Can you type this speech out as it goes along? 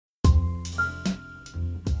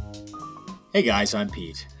Hey guys, I'm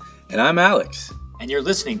Pete. And I'm Alex. And you're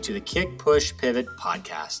listening to the Kick, Push, Pivot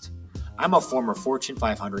podcast. I'm a former Fortune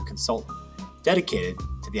 500 consultant dedicated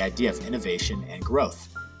to the idea of innovation and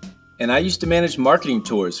growth. And I used to manage marketing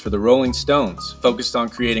tours for the Rolling Stones, focused on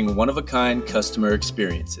creating one-of-a-kind customer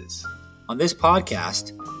experiences. On this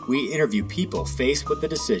podcast, we interview people faced with the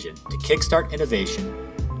decision to kickstart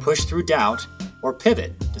innovation, push through doubt, or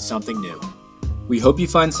pivot to something new. We hope you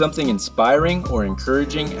find something inspiring or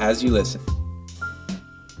encouraging as you listen.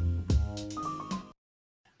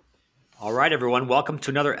 All right, everyone. Welcome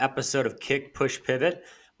to another episode of Kick, Push, Pivot.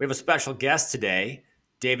 We have a special guest today,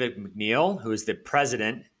 David McNeil, who is the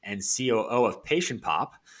president and COO of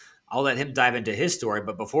PatientPop. I'll let him dive into his story,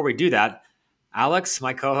 but before we do that, Alex,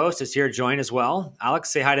 my co-host, is here to join as well.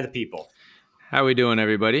 Alex, say hi to the people. How we doing,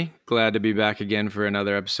 everybody? Glad to be back again for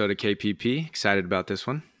another episode of KPP. Excited about this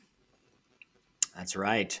one. That's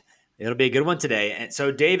right. It'll be a good one today. And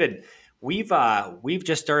so, David, we've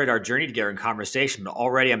just started our journey together in conversation, but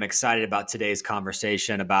already I'm excited about today's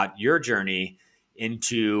conversation about your journey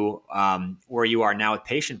into where you are now with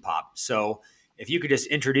PatientPop. So if you could just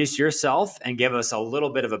introduce yourself and give us a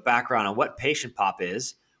little bit of a background on what PatientPop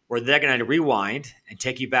is, we're then going to rewind and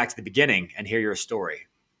take you back to the beginning and hear your story.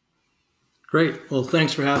 Great. Well,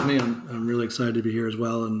 thanks for having me. I'm really excited to be here as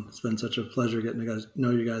well, and it's been such a pleasure getting to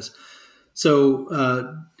know you guys. So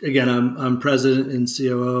again, I'm president and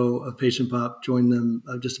COO of PatientPop. Joined them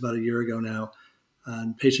just about a year ago now.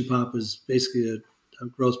 And PatientPop is basically a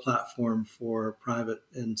growth platform for private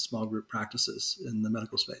and small group practices in the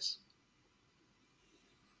medical space.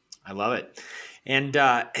 I love it. And,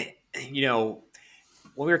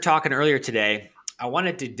 when we were talking earlier today, I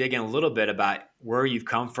wanted to dig in a little bit about where you've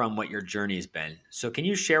come from, what your journey has been. So can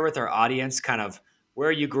you share with our audience kind of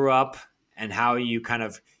where you grew up and how you kind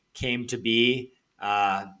of came to be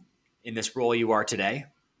in this role you are today?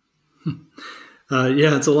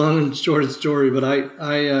 Yeah, it's a long and short story, but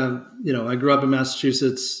I grew up in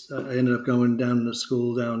Massachusetts. I ended up going down to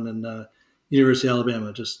school down in University of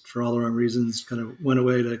Alabama, just for all the wrong reasons. Kind of went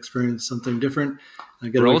away to experience something different. I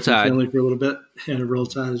got away from family for a little bit, and Roll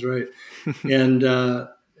Tide is right. And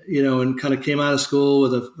and kind of came out of school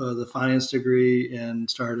with a finance degree and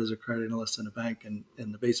started as a credit analyst in a bank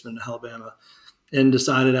in the basement of Alabama. And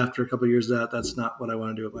decided after a couple of years that's not what I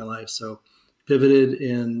want to do with my life. So pivoted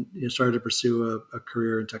and started to pursue a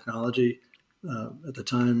career in technology. At the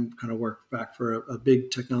time, kind of worked back for a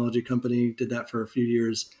big technology company, did that for a few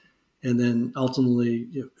years, and then ultimately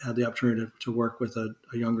had the opportunity to work with a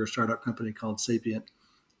younger startup company called Sapient.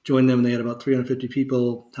 Joined them, and they had about 350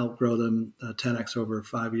 people, helped grow them 10x over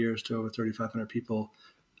 5 years to over 3,500 people.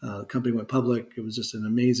 The company went public. It was just an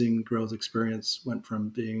amazing growth experience. Went from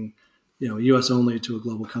being U.S. only to a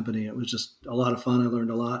global company. It was just a lot of fun. I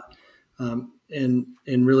learned a lot, and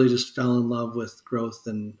really just fell in love with growth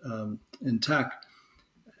and tech.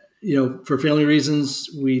 For family reasons,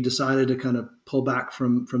 we decided to kind of pull back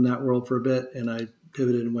from that world for a bit, and I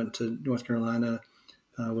pivoted and went to North Carolina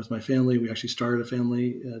with my family. We actually started a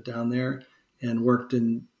family down there and worked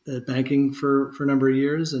in banking for a number of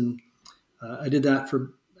years, and I did that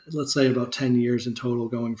for, let's say, about 10 years in total,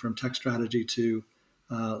 going from tech strategy to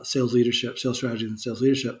sales strategy and sales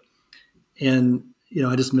leadership. And,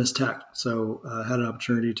 I just missed tech. So I had an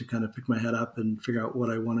opportunity to kind of pick my head up and figure out what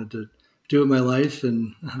I wanted to do with my life.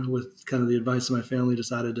 And with kind of the advice of my family,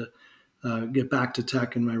 decided to get back to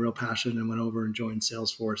tech and my real passion, and went over and joined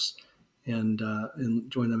Salesforce and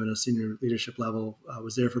joined them at a senior leadership level. I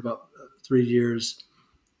was there for about 3 years.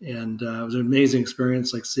 And it was an amazing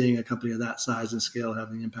experience, like seeing a company of that size and scale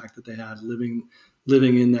having the impact that they had.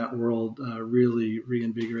 Living in that world really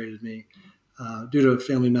reinvigorated me. Due to a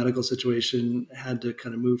family medical situation, had to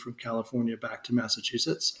kind of move from California back to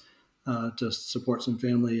Massachusetts to support some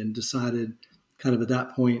family, and decided kind of at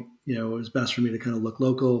that point, it was best for me to kind of look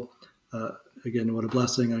local. Again, what a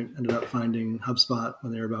blessing. I ended up finding HubSpot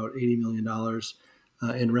when they were about $80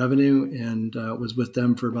 million in revenue, and was with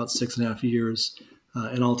them for about 6.5 years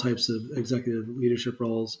in all types of executive leadership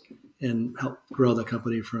roles, and helped grow the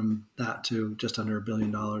company from that to just under $1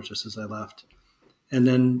 billion just as I left. And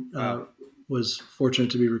then was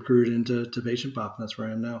fortunate to be recruited into PatientPop, and that's where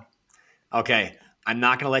I am now. Okay. I'm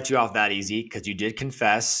not going to let you off that easy, because you did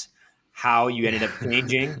confess how you ended up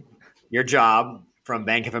changing your job from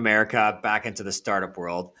Bank of America back into the startup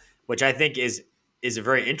world, which I think is a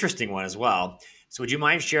very interesting one as well. So would you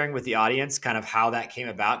mind sharing with the audience kind of how that came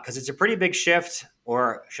about? Because it's a pretty big shift,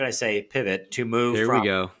 or should I say pivot, to move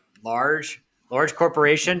from large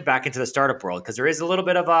corporation back into the startup world, because there is a little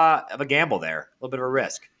bit of a gamble there, a little bit of a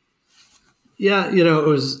risk. Yeah, it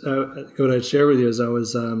was what I'd share with you is I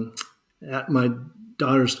was at my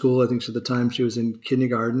daughter's school, I think at the time she was in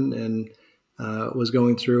kindergarten and was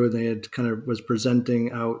going through, and they had was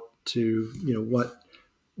presenting out to,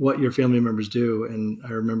 what your family members do. And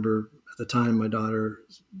I remember at the time my daughter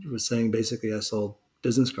was saying, basically, I sold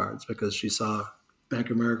business cards because she saw Bank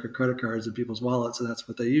of America credit cards in people's wallets, and that's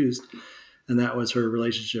what they used. And that was her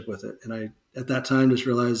relationship with it. And I, at that time, just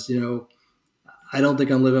realized, I don't think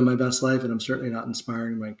I'm living my best life, and I'm certainly not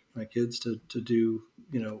inspiring my kids to do,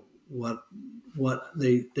 what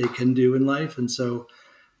they can do in life. And so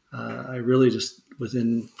I really just,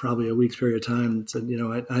 within probably a week's period of time, said,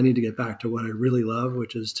 I need to get back to what I really love,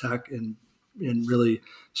 which is tech, and really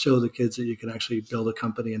show the kids that you can actually build a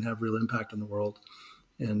company and have real impact in the world.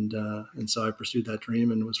 And so I pursued that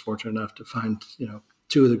dream and was fortunate enough to find,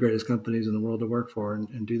 two of the greatest companies in the world to work for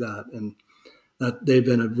and do that. And that they've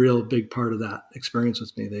been a real big part of that experience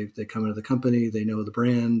with me. They come into the company, they know the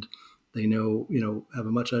brand, they know, have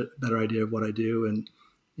a much better idea of what I do. And,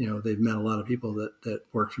 they've met a lot of people that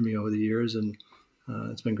worked for me over the years, and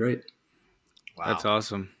it's been great. Wow. That's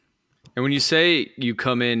awesome. And when you say you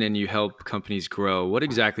come in and you help companies grow, what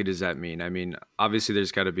exactly does that mean? I mean, obviously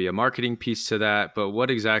there's got to be a marketing piece to that, but what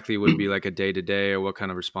exactly would be like a day-to-day, or what kind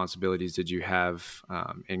of responsibilities did you have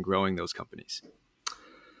in growing those companies?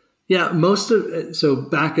 Yeah, so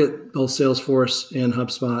back at both Salesforce and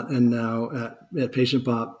HubSpot, and now at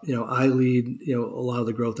PatientPop, I lead, a lot of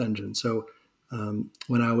the growth engine. So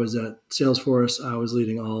when I was at Salesforce, I was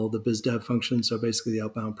leading all the biz dev functions. So basically the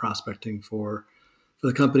outbound prospecting for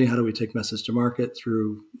the company. How do we take message to market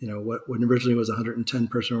through, what originally was a 110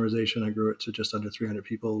 person organization? I grew it to just under 300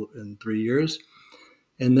 people in 3 years.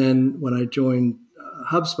 And then when I joined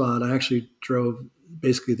HubSpot, I actually drove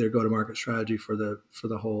basically their go-to-market strategy for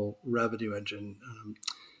the whole revenue engine.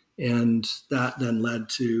 And that then led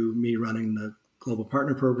to me running the global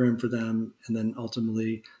partner program for them, and then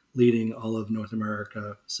ultimately leading all of North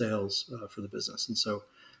America sales for the business. And so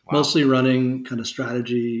mostly running kind of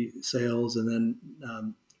strategy sales. And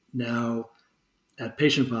then now at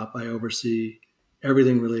PatientPop, I oversee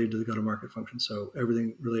everything related to the go-to-market function. So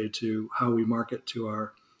everything related to how we market to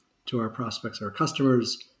our prospects, our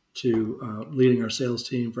customers, to leading our sales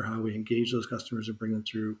team for how we engage those customers and bring them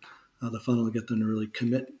through the funnel and get them to really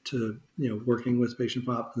commit to working with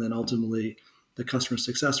PatientPop, and then ultimately the customer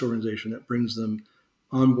success organization that brings them,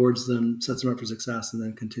 onboards them, sets them up for success, and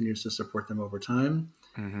then continues to support them over time.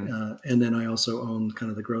 Mm-hmm. And then I also own kind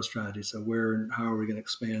of the growth strategy. So where and how are we going to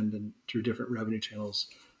expand and through different revenue channels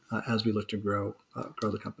as we look to grow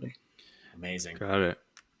the company. Amazing. Got it.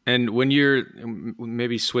 And when you're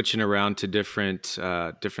maybe switching around to different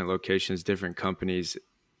locations, different companies,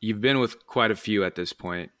 you've been with quite a few at this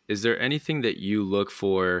point. Is there anything that you look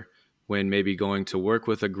for when maybe going to work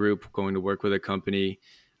with a group, going to work with a company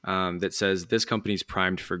that says this company's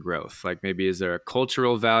primed for growth? Like maybe is there a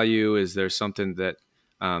cultural value? Is there something that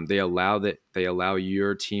they allow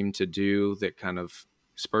your team to do that kind of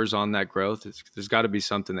spurs on that growth? There's got to be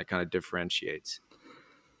something that kind of differentiates.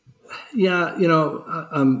 Yeah,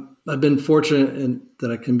 I've been fortunate in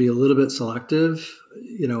that I can be a little bit selective.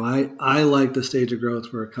 I like the stage of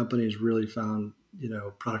growth where a company's really found,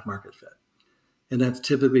 product market fit. And that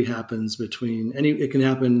typically happens it can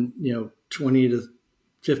happen, 20 to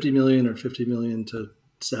 50 million or 50 million to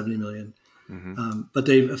 70 million. Mm-hmm. But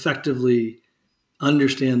they effectively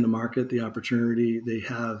understand the market, the opportunity. They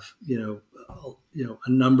have, a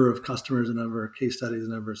number of customers, a number of case studies, a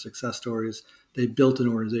number of success stories. They built an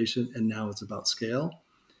organization, and now it's about scale.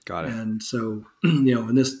 Got it. And so,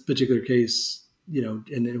 in this particular case,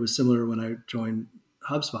 and it was similar when I joined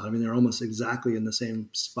HubSpot. I mean, they're almost exactly in the same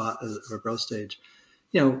spot as a growth stage.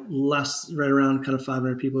 Less, right around kind of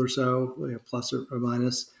 500 people or so, plus or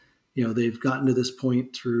minus. They've gotten to this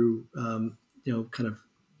point through, kind of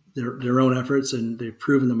their own efforts, and they've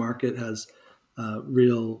proven the market has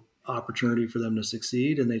real opportunity for them to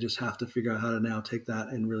succeed, and they just have to figure out how to now take that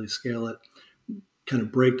and really scale it, kind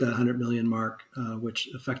of break that 100 million mark, which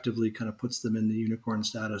effectively kind of puts them in the unicorn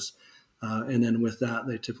status. And then with that,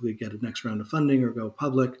 they typically get a next round of funding or go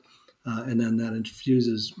public, and then that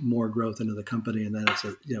infuses more growth into the company, and then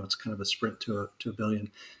it's kind of a sprint to a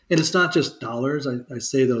billion. And it's not just dollars. I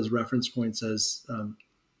say those reference points as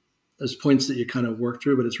points that you kind of work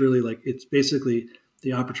through, but it's really it's basically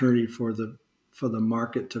the opportunity for the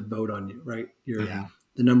market to vote on you, right?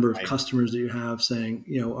 The number of customers that you have saying,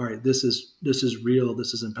 all right, this is real,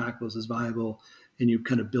 this is impactful, this is viable, and you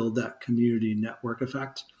kind of build that community network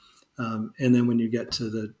effect. And then when you get to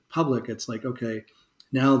the public, it's like, okay,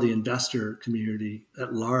 now the investor community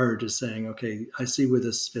at large is saying, okay, I see where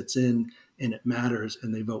this fits in, and it matters,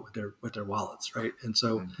 and they vote with their wallets, right? And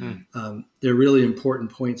so Mm-hmm. they're really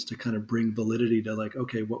important points to kind of bring validity to like,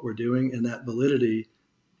 okay, what we're doing, and that validity,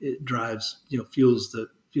 it drives, fuels the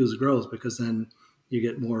growth, because then you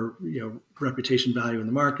get more, reputation value in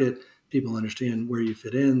the market. People understand where you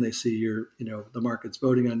fit in. They see the market's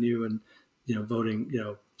voting on you, and voting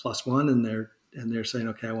 +1, and they're saying,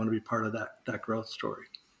 okay, I want to be part of that growth story.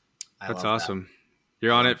 That's awesome.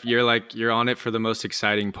 You're on it. You're on it for the most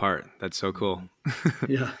exciting part. That's so cool.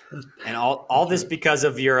 Yeah. And all this because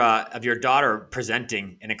of your daughter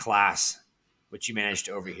presenting in a class, which you managed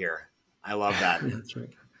to overhear. I love that. Yeah, that's right.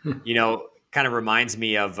 Kind of reminds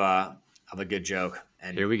me of a good joke.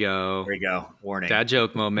 And here we go. Warning. Dad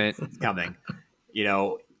joke moment. It's coming.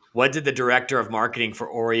 What did the director of marketing for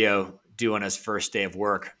Oreo do on his first day of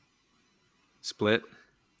work? Split.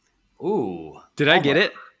 Ooh. Did I get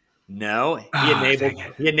it? No.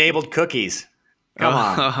 He enabled cookies. Come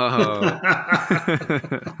on.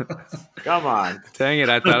 Come on. Dang it.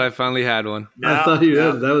 I thought I finally had one. No, I thought you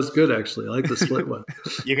had. That was good, actually. I like the split one.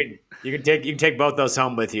 You can take both those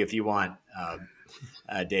home with you if you want,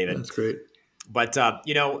 David. That's great. But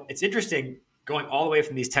it's interesting going all the way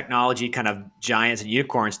from these technology kind of giants and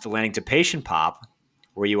unicorns to landing to Patient Pop,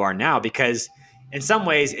 where you are now, because in some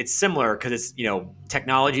ways it's similar because it's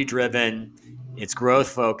technology driven, it's growth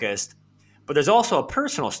focused, but there's also a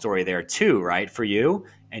personal story there too, right, for you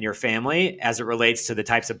and your family as it relates to the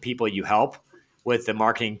types of people you help with the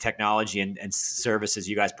marketing technology and services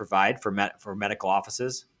you guys provide for medical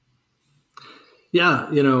offices. Yeah,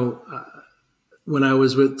 when I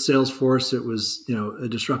was with Salesforce, it was a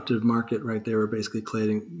disruptive market, right? They were basically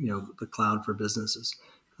creating the cloud for businesses,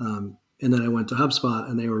 and then I went to HubSpot,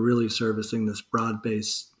 and they were really servicing this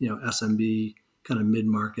broad-based SMB kind of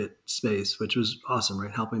mid-market space, which was awesome, right?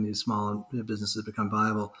 Helping these small businesses become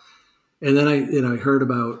viable. And then I heard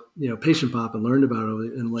about Patient Pop and learned about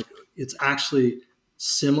it, and like it's actually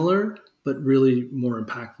similar but really more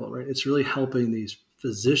impactful, right? It's really helping these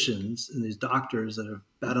physicians and these doctors that have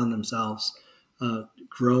bet on themselves,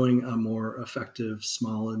 growing a more effective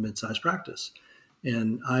small and mid-sized practice.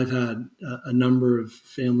 And I've had a number of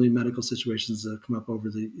family medical situations that have come up over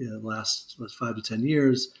the last 5 to 10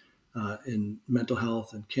 years in mental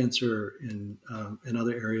health and cancer and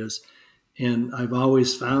other areas. And I've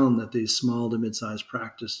always found that these small to mid-sized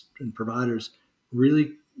practice and providers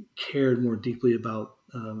really cared more deeply about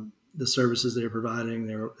the services they're providing.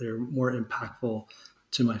 They're more impactful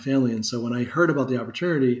to my family. And so when I heard about the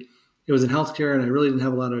opportunity, it was in healthcare, and I really didn't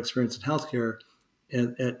have a lot of experience in healthcare.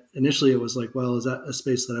 And initially it was like, well, is that a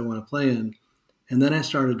space that I want to play in? And then I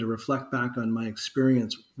started to reflect back on my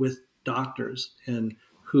experience with doctors and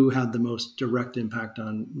who had the most direct impact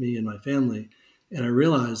on me and my family. And I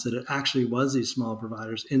realized that it actually was these small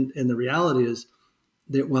providers. And the reality is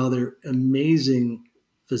that while they're amazing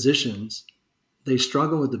physicians, they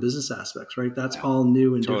struggle with the business aspects, right? That's all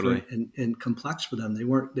new and different and complex for them. They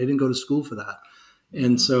didn't go to school for that.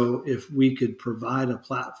 And so if we could provide a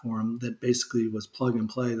platform that basically was plug and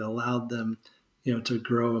play that allowed them, to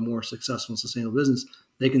grow a more successful and sustainable business,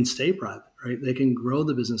 they can stay private, right? They can grow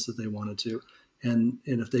the business that they wanted to. And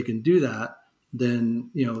if they can do that, then,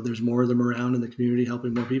 there's more of them around in the community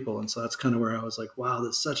helping more people. And so that's kind of where I was like, wow,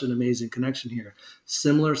 there's such an amazing connection here.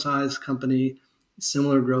 Similar size company,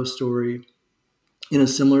 similar growth story, in a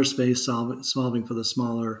similar space, solving for the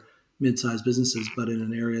smaller mid-sized businesses, but in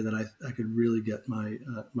an area that I could really get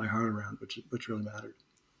my heart around, which really mattered.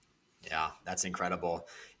 Yeah, that's incredible.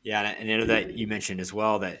 Yeah, and I know that you mentioned as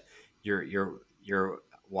well that your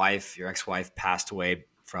wife, your ex-wife, passed away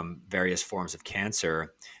from various forms of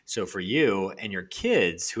cancer. So for you and your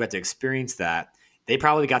kids who had to experience that, they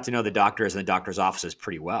probably got to know the doctors and the doctor's offices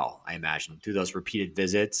pretty well, I imagine, through those repeated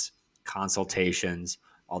visits, consultations,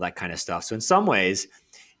 all that kind of stuff. So in some ways,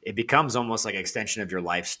 it becomes almost like an extension of your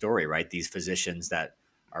life story, right? These physicians that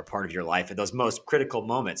are part of your life at those most critical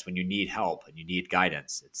moments when you need help and you need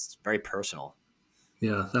guidance. It's very personal.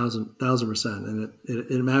 Yeah, 1,000%. And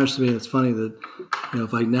it matters to me. It's funny that,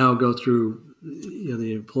 if I now go through,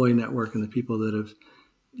 the employee network and the people that have,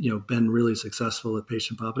 been really successful at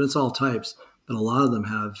Patient Pop, and it's all types, but a lot of them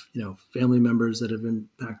have, family members that have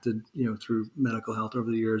impacted, through medical health over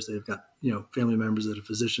the years. They've got, family members that are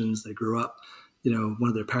physicians. They grew up, one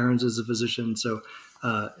of their parents is a physician. So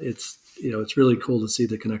it's really cool to see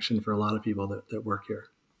the connection for a lot of people that work here.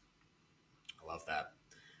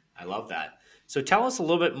 I love that. So tell us a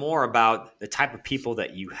little bit more about the type of people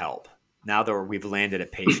that you help now that we've landed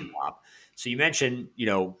at Patient Pop. So you mentioned,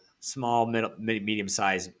 small,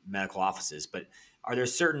 medium-sized medical offices, but are there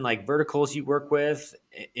certain verticals you work with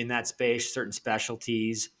in that space, certain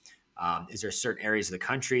specialties? Is there certain areas of the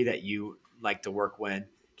country that you like to work with.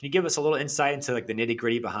 Can you give us a little insight into like the nitty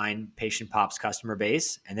gritty behind Patient Pop's customer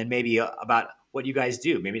base, and then maybe about what you guys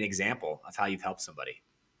do? Maybe an example of how you've helped somebody.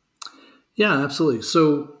 Yeah, absolutely.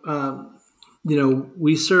 So,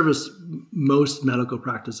 we service most medical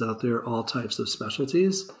practice out there, all types of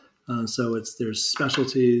specialties. There's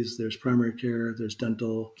specialties, there's primary care, there's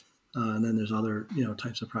dental, and then there's other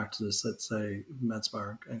types of practices, let's say med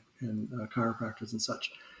spa and chiropractors and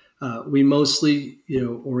such. We mostly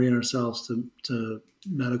orient ourselves to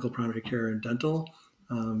medical, primary care, and dental,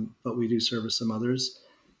 but we do service some others.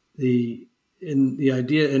 The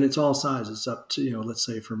idea, and it's all sizes, up to let's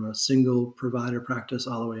say from a single provider practice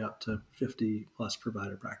all the way up to 50 plus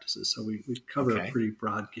provider practices. So we cover a pretty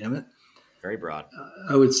broad gamut. Very broad.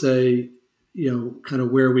 I would say, kind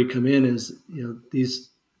of where we come in is,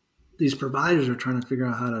 these providers are trying to figure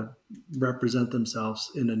out how to represent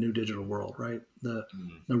themselves in a new digital world, right? The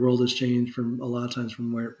world has changed from a lot of times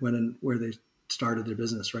from where they started their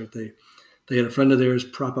business, right? They had a friend of theirs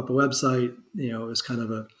prop up a website, it was kind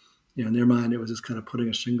of in their mind, it was just kind of putting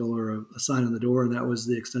a shingle or a sign on the door, and that was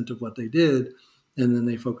the extent of what they did. And then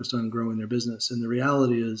they focused on growing their business. And the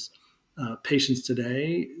reality is, patients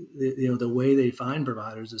today, the way they find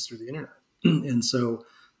providers is through the internet. And so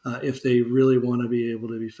if they really want to be able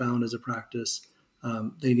to be found as a practice,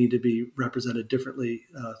 they need to be represented differently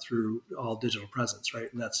through all digital presence,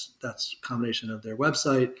 right? And that's a combination of their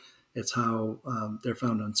website. It's how they're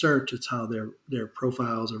found on search. It's how their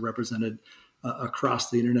profiles are represented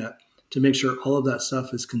across the internet, to make sure all of that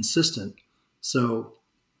stuff is consistent. So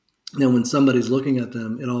when somebody's looking at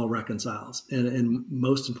them, it all reconciles. And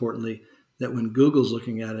most importantly, that when Google's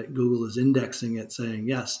looking at it, Google is indexing it, saying,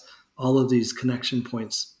 yes, all of these connection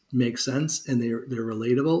points make sense and they're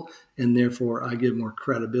relatable. And therefore I give more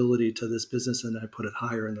credibility to this business and I put it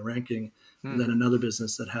higher in the ranking than another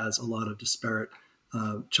business that has a lot of disparate,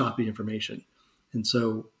 choppy information. And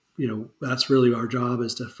so, that's really our job,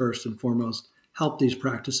 is to first and foremost help these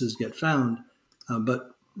practices get found.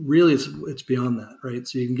 But really it's beyond that, right?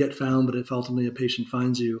 So you can get found, but if ultimately a patient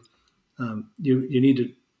finds you, you need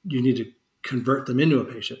to convert them into a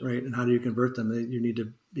patient, right? And how do you convert them? You need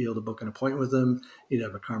to be able to book an appointment with them. You need to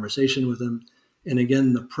have a conversation with them. And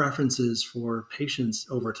again, the preferences for patients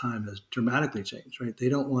over time has dramatically changed, right? They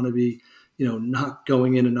don't want to be, not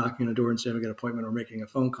going in and knocking on a door and saying, I got an appointment, or making a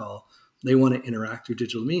phone call. They want to interact through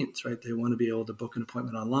digital means, right? They want to be able to book an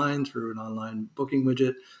appointment online through an online booking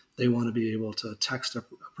widget. They want to be able to text a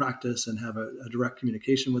practice and have a direct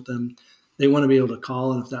communication with them. They want to be able to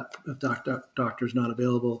call, and if doctor's not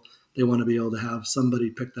available, they want to be able to have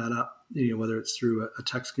somebody pick that up, whether it's through a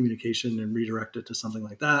text communication and redirect it to something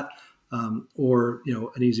like that, or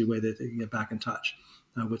an easy way that they can get back in touch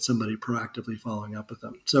with somebody proactively following up with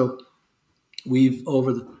them. So we've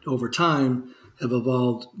over time have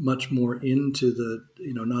evolved much more into the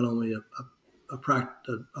not only a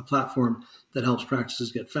platform that helps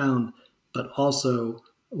practices get found, but also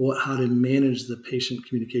how to manage the patient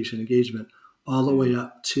communication engagement all the way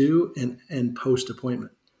up to and post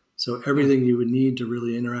appointment. So everything you would need to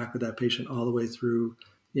really interact with that patient all the way through,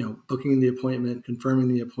 booking the appointment, confirming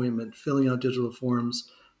the appointment, filling out digital forms,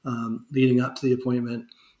 leading up to the appointment.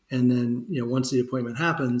 And then, once the appointment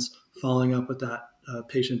happens, following up with that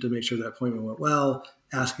patient to make sure that appointment went well,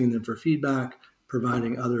 asking them for feedback,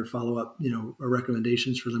 providing other follow-up,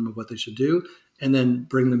 recommendations for them of what they should do, and then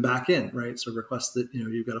bring them back in, right? So request that,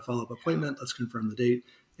 you've got a follow-up appointment, let's confirm the date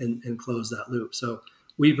and close that loop. So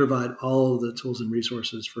we provide all of the tools and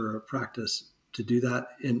resources for a practice to do that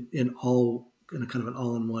in a kind of an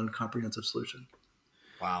all-in-one comprehensive solution.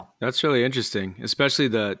 Wow. That's really interesting, especially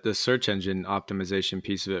the search engine optimization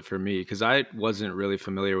piece of it for me, because I wasn't really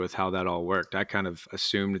familiar with how that all worked. I kind of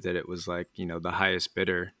assumed that it was like, the highest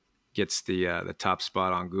bidder gets the top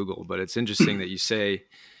spot on Google. But it's interesting that you say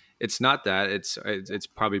it's not that. It's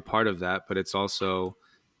probably part of that, but it's also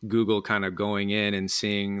Google kind of going in and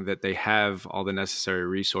seeing that they have all the necessary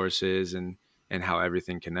resources and how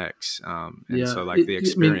everything connects. So like the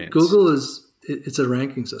experience. Google it's a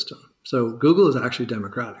ranking system. So Google is actually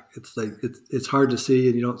democratic. It's hard to see,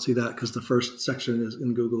 and you don't see that because the first section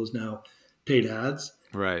in Google is now paid ads.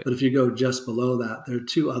 Right. But if you go just below that, there are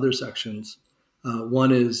two other sections.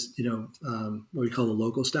 One is, what we call the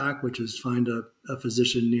local stack, which is find a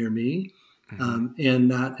physician near me. Mm-hmm.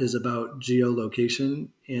 And that is about geolocation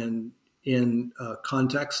and in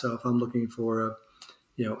context. So if I'm looking for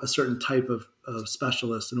a certain type of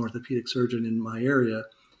specialist, an orthopedic surgeon in my area,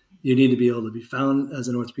 you need to be able to be found as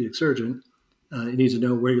an orthopedic surgeon. You need to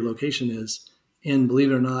know where your location is. And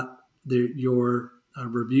believe it or not, your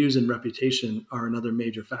reviews and reputation are another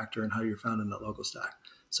major factor in how you're found in that local stack.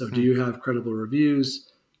 So do you have credible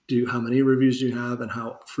reviews? how many reviews do you have, and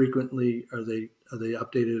how frequently are they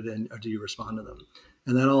updated, and or do you respond to them?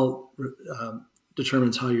 And that all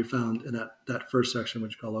determines how you're found in that first section,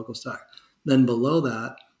 which you call local stack. Then below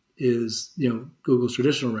that is Google's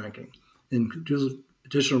traditional ranking, and Google's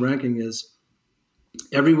traditional ranking is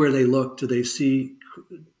everywhere they look, do they see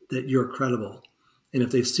that you're credible? And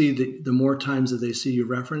if they see the more times that they see you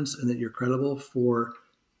reference and that you're credible for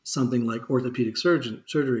something like orthopedic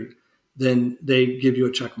surgery, then they give you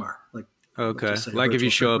a check mark. Okay. Like if you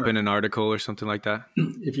show up in an article or something like that?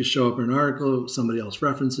 If you show up in an article, somebody else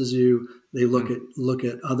references you, they look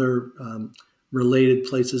at other related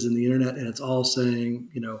places in the internet, and it's all saying,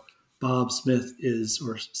 Bob Smith is,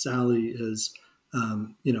 or Sally is,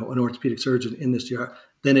 an orthopedic surgeon in this GR,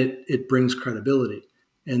 then it brings credibility.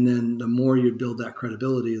 And then the more you build that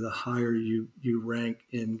credibility, the higher you rank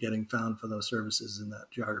in getting found for those services in that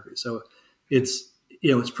geography. So it's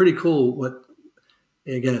pretty cool.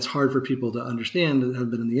 Again, it's hard for people to understand that have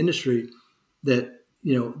been in the industry that,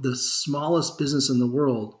 the smallest business in the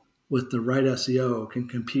world with the right SEO can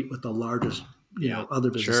compete with the largest,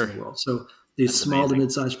 other business in the world. So these small to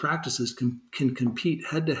mid-sized practices can compete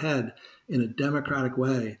head to head in a democratic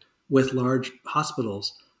way with large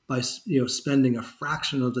hospitals by, spending a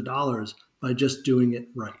fraction of the dollars by just doing it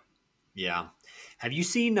right. Yeah. Have you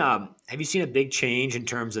seen a big change in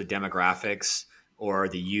terms of demographics or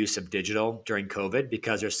the use of digital during COVID,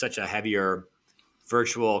 because there's such a heavier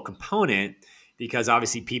virtual component, because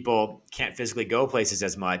obviously people can't physically go places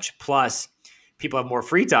as much. Plus people have more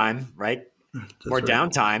free time, right? More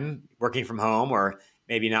downtime working from home, or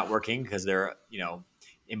maybe not working because they're,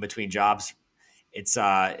 in between jobs.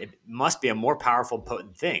 It must be a more powerful,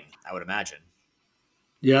 potent thing, I would imagine.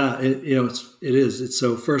 Yeah, it is. It's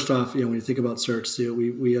so first off, when you think about search,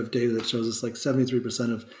 we have data that shows us like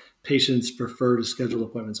 73% of patients prefer to schedule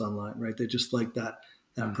appointments online, right? They just like that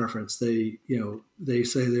preference. They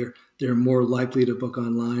say they're more likely to book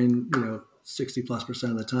online, 60+%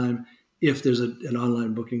 of the time if there's an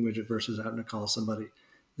online booking widget versus having to call somebody.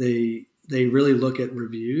 They really look at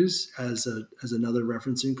reviews as another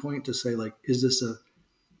referencing point to say, like, is this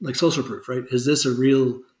like social proof, right? Is this a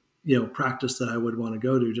real practice that I would want to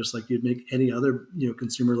go to, just like you'd make any other,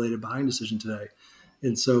 consumer related buying decision today.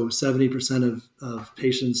 And so 70% of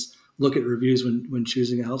patients look at reviews when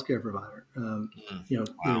choosing a healthcare provider. Wow.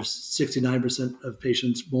 There's 69% of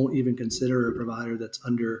patients won't even consider a provider that's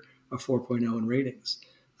under a 4.0 in ratings.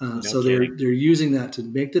 So they're using that to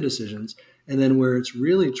make the decisions. And then where it's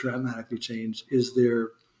really dramatically changed is their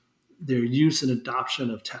use and adoption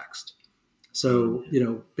of text. So,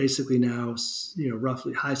 basically now,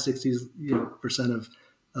 roughly high 60s, percent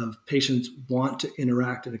of patients want to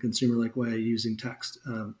interact in a consumer-like way using text.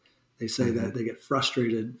 They say that they get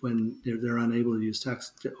frustrated when they're unable to use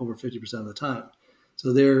text over 50% of the time.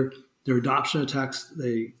 So their adoption of text,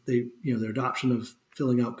 their adoption of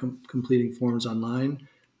filling out, completing forms online,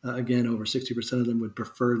 again, over 60% of them would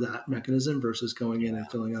prefer that mechanism versus going in and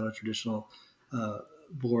filling out a traditional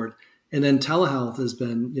board. And then telehealth has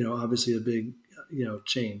been, obviously a big,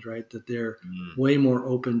 change, right? That they're way more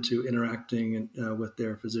open to interacting with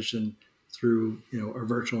their physician through, a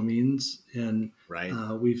virtual means. And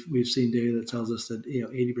we've seen data that tells us that,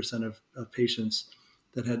 80% of patients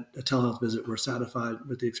that had a telehealth visit were satisfied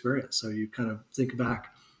with the experience. So you kind of think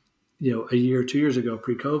back, a year or 2 years ago,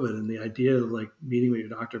 pre-COVID, and the idea of like meeting with your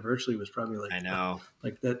doctor virtually was probably like, I know,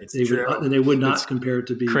 like that. It's they would not compare it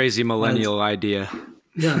to be crazy millennial idea.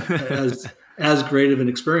 Yeah, as great of an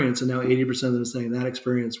experience, and now 80% of them saying that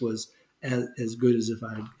experience was as good as if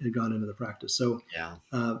I had gone into the practice. So,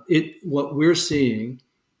 what we're seeing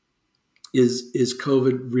is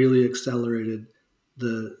COVID really accelerated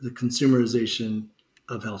the consumerization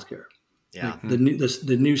of healthcare. Yeah, like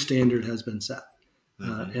the new standard has been set,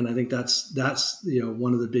 and I think that's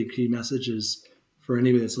one of the big key messages for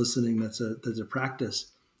anybody that's listening. That's a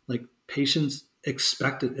practice. Like, patients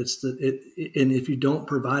expect it. And if you don't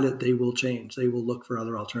provide it, they will change. They will look for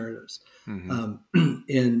other alternatives.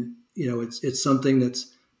 And it's something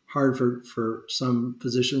that's hard for some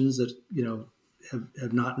physicians that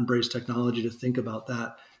have not embraced technology to think about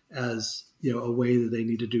that as a way that they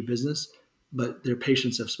need to do business. But their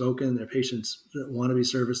patients have spoken. Their patients want to be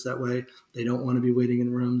serviced that way. They don't want to be waiting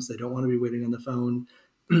in rooms. They don't want to be waiting on the phone.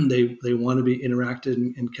 They want to be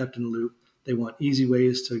interacted and kept in the loop. They want easy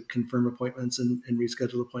ways to confirm appointments and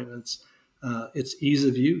reschedule appointments. It's ease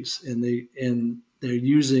of use, and they're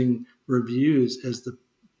using reviews as the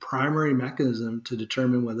primary mechanism to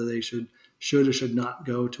determine whether they should or should not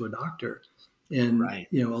go to a doctor. And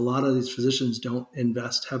a lot of these physicians don't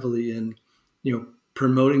invest heavily in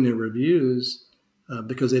promoting their reviews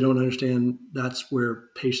because they don't understand that's where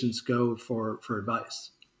patients go for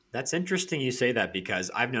advice. That's interesting you say that,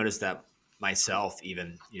 because I've noticed that myself,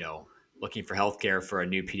 even, looking for healthcare for a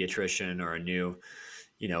new pediatrician or a new,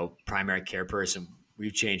 primary care person.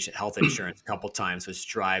 We've changed health insurance a couple times, which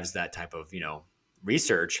drives that type of,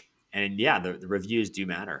 research. And yeah, the reviews do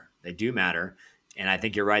matter. They do matter. And I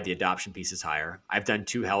think you're right. The adoption piece is higher. I've done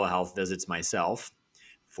 2 telehealth visits myself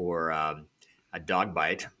for a dog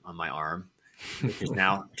bite on my arm, which is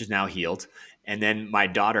now healed. And then my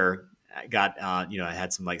daughter got,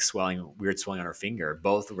 had some like weird swelling on her finger.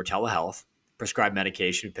 Both were telehealth, prescribed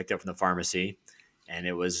medication we picked up from the pharmacy, and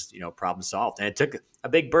it was, problem solved. And it took a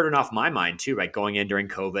big burden off my mind too, right? Going in during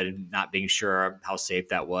COVID and not being sure how safe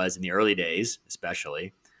that was in the early days,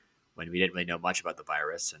 especially when we didn't really know much about the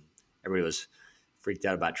virus and everybody was freaked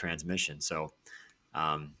out about transmission. So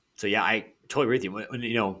yeah, I totally agree with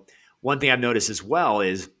you. One thing I've noticed as well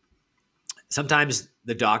is sometimes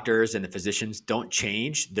the doctors and the physicians don't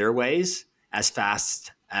change their ways as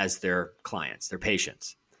fast as their clients, their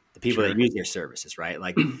patients, the people that use their services, right?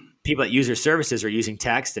 Like people that use their services are using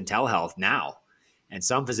text and telehealth now. And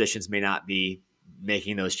some physicians may not be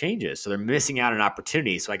making those changes. So they're missing out on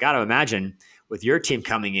opportunity. So I got to imagine with your team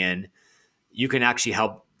coming in, you can actually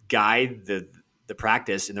help guide the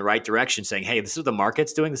practice in the right direction, saying, hey, this is what the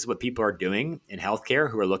market's doing. This is what people are doing in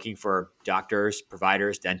healthcare who are looking for doctors,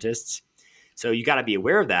 providers, dentists. So you got to be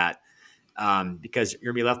aware of that because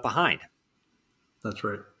you're going to be left behind. That's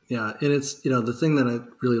right. Yeah. And it's, the thing that I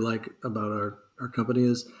really like about our company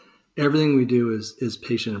is everything we do is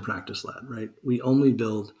patient and practice led, right? We only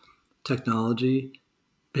build technology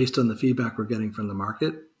based on the feedback we're getting from the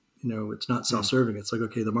market. It's not self-serving. It's like,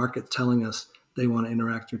 okay, the market's telling us they want to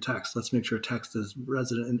interact through text. Let's make sure text is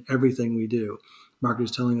resident in everything we do. Market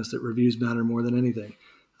is telling us that reviews matter more than anything.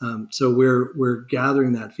 So we're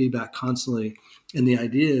gathering that feedback constantly. And the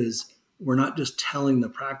idea is we're not just telling the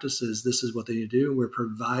practices this is what they need to do. We're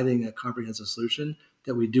providing a comprehensive solution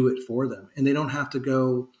that we do it for them. And they don't have to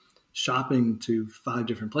go shopping to 5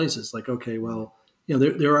 different places. Like, okay, well,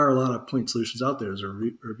 there are a lot of point solutions out there. There's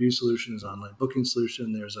a review solution, there's an online booking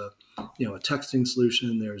solution, there's a texting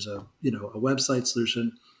solution, there's a website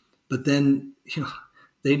solution. But then,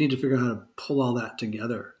 they need to figure out how to pull all that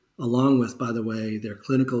together, along with, by the way, their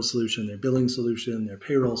clinical solution, their billing solution, their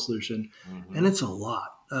payroll solution. Mm-hmm. And it's a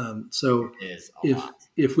lot. So it is a lot.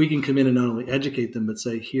 If we can come in and not only educate them, but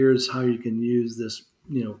say, here's how you can use this,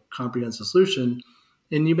 comprehensive solution,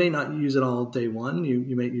 and you may not use it all day one,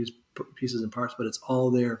 you may use pieces and parts, but it's all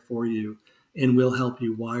there for you, and we'll help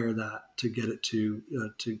you wire that to get it to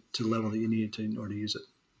the level that you need to in order to use it.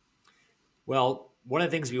 Well, one of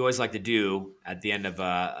the things we always like to do at the end of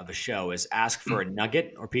a show is ask for a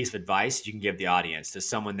nugget or piece of advice you can give the audience to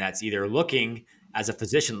someone that's either looking, as a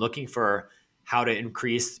physician, looking for how to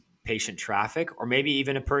increase patient traffic, or maybe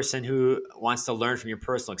even a person who wants to learn from your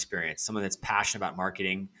personal experience, someone that's passionate about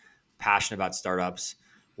marketing, passionate about startups.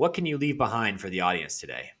 What can you leave behind for the audience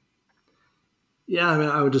today? Yeah, I mean,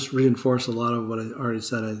 I would just reinforce a lot of what I already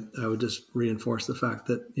said. I would just reinforce the fact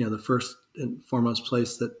that, the first and foremost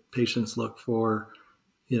place that patients look for,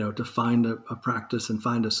 to find a practice and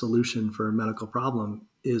find a solution for a medical problem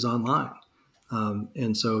is online.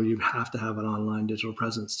 And so you have to have an online digital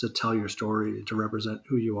presence to tell your story, to represent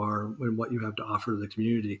who you are and what you have to offer to the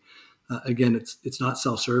community. Again, it's not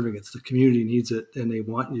self-serving. It's the community needs it and they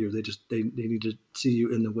want you. They need to see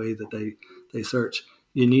you in the way that they search.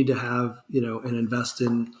 You need to have, and invest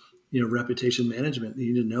in, reputation management.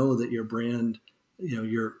 You need to know that your brand,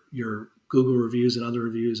 your Google reviews and other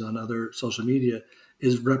reviews on other social media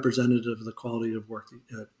is representative of the quality of work,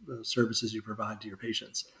 services you provide to your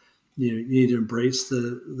patients. You need to embrace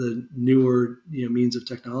the newer, means of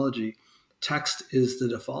technology. Text is the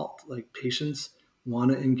default. Like, patients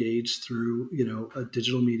want to engage through, a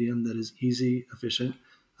digital medium that is easy, efficient,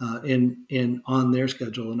 and on their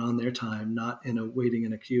schedule and on their time, not waiting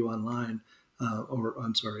in a queue online, over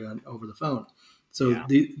the phone. So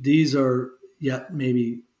these are yet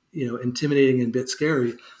maybe, intimidating and a bit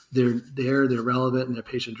scary. They're relevant, and they're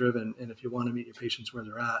patient driven. And if you want to meet your patients where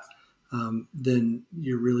they're at, then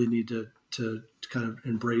you really need to kind of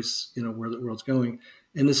embrace, where the world's going.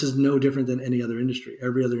 And this is no different than any other industry.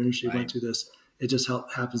 Every other industry went through this. It just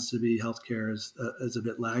happens to be healthcare is a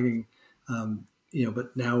bit lagging.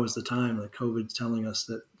 But now is the time. Like, COVID's telling us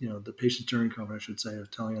that, the patients during COVID, I should say, are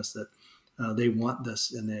telling us that they want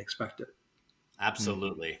this and they expect it.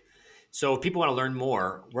 Absolutely. So if people want to learn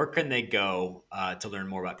more, where can they go to learn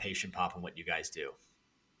more about Patient Pop and what you guys do?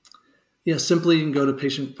 Yeah, simply you can go to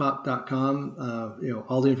patientpop.com.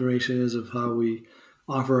 All the information is of how we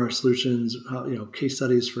offer our solutions, case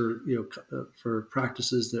studies for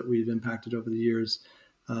practices that we've impacted over the years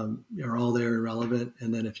are all there and relevant.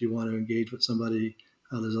 And then if you want to engage with somebody,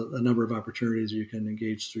 there's a number of opportunities you can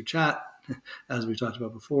engage through chat. As we talked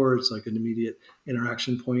about before, it's like an immediate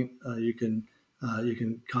interaction point. You can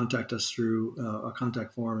contact us through a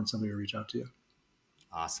contact form, and somebody will reach out to you.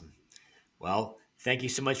 Awesome. Well, thank you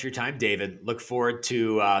so much for your time, David. Look forward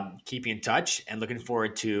to keeping in touch and looking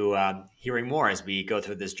forward to hearing more as we go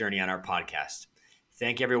through this journey on our podcast.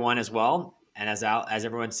 Thank everyone as well. And as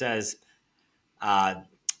everyone says,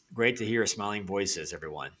 great to hear smiling voices,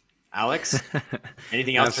 everyone. Alex,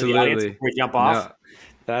 anything else for the audience before we jump off? No,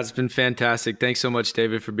 that's been fantastic. Thanks so much,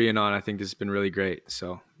 David, for being on. I think this has been really great.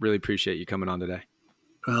 So really appreciate you coming on today.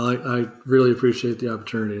 Well, I really appreciate the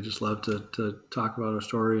opportunity. I just love to talk about our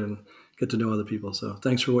story and get to know other people. So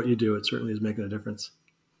thanks for what you do. It certainly is making a difference.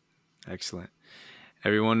 Excellent.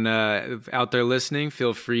 Everyone out there listening,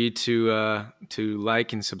 feel free to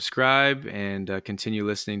like and subscribe and continue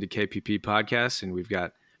listening to KPP Podcasts. And we've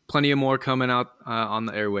got plenty of more coming out on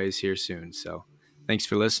the airways here soon. So thanks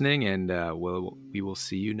for listening, and we will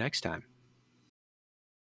see you next time.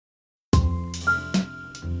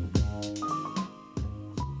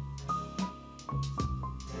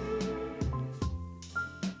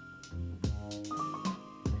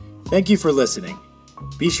 Thank you for listening.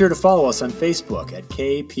 Be sure to follow us on Facebook at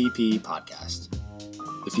KPP Podcast.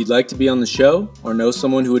 If you'd like to be on the show or know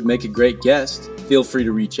someone who would make a great guest, feel free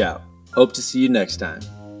to reach out. Hope to see you next time.